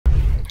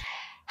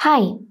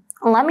Hi,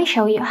 let me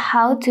show you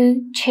how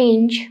to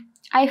change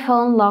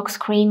iPhone lock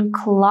screen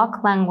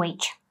clock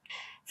language.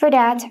 For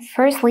that,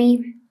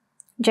 firstly,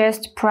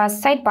 just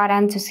press side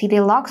button to see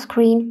the lock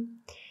screen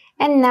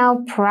and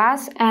now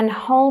press and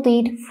hold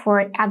it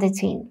for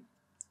editing.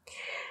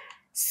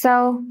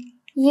 So,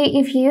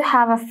 if you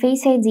have a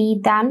Face ID,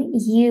 then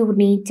you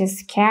need to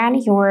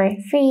scan your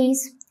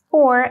face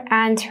or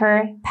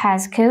enter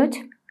passcode,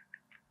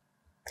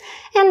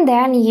 and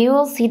then you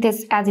will see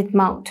this edit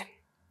mode.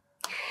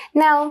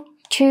 Now,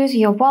 choose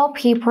your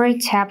wallpaper,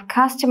 tap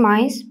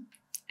Customize,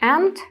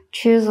 and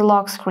choose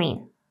Lock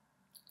Screen.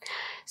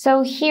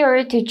 So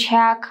here to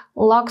check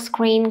lock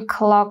screen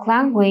clock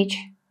language,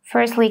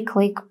 firstly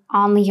click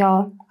on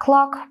your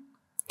clock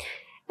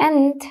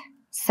and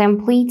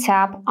simply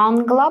tap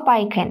on globe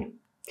icon.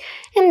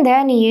 And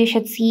then you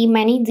should see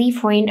many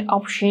different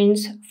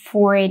options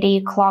for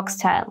the clock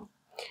style.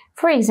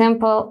 For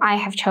example, I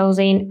have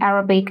chosen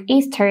Arabic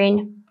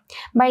Eastern.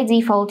 By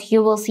default,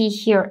 you will see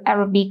here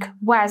Arabic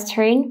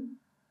Western,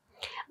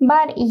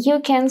 but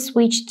you can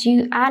switch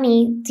to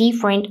any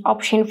different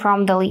option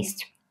from the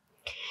list.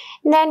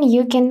 Then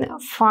you can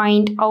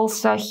find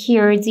also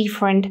here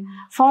different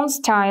font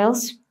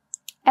styles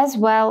as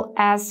well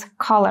as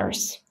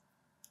colors.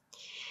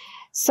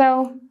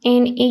 So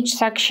in each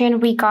section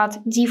we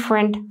got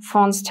different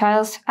font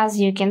styles. As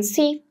you can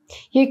see,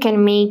 you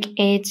can make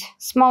it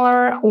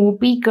smaller or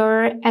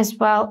bigger as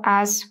well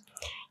as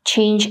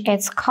change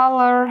its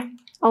color.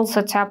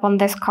 Also tap on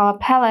this color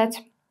palette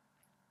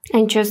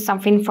and choose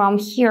something from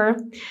here,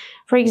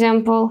 for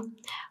example,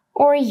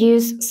 or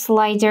use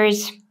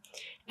sliders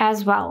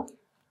as well.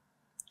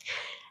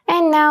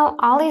 And now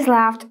all is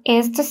left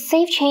is to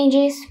save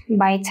changes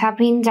by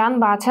tapping done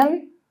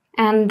button,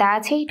 and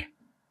that's it.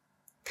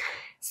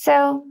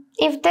 So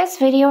if this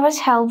video was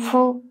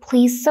helpful,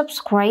 please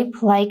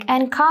subscribe, like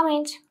and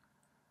comment.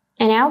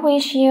 And I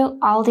wish you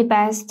all the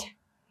best.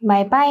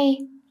 Bye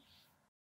bye.